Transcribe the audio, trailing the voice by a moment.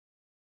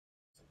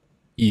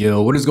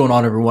Yo, what is going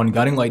on everyone?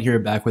 Guiding Light here,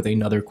 back with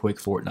another quick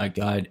Fortnite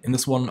guide. In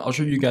this one, I'll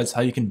show you guys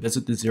how you can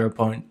visit the 0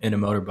 point in a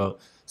motorboat.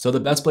 So the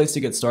best place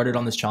to get started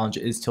on this challenge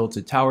is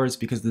Tilted Towers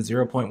because the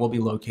 0 point will be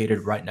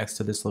located right next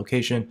to this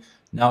location.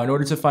 Now, in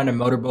order to find a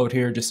motorboat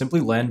here, just simply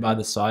land by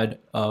the side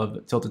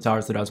of Tilted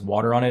Towers that has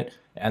water on it,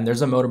 and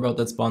there's a motorboat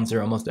that spawns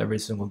here almost every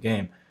single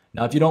game.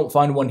 Now, if you don't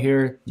find one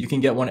here, you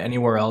can get one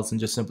anywhere else and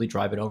just simply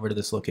drive it over to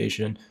this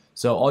location.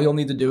 So all you'll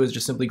need to do is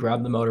just simply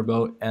grab the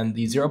motorboat, and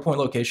the 0 point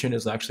location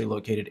is actually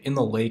located in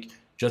the lake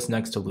just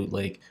next to Loot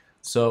Lake.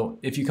 So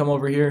if you come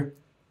over here,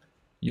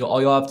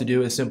 all you'll have to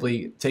do is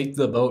simply take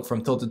the boat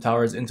from Tilted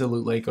Towers into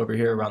Loot Lake over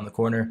here around the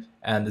corner,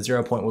 and the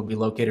 0 point will be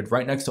located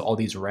right next to all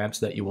these ramps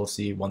that you will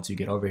see once you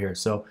get over here.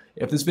 So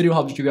if this video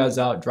helps you guys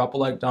out, drop a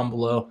like down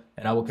below,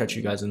 and I will catch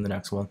you guys in the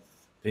next one.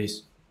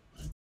 Peace.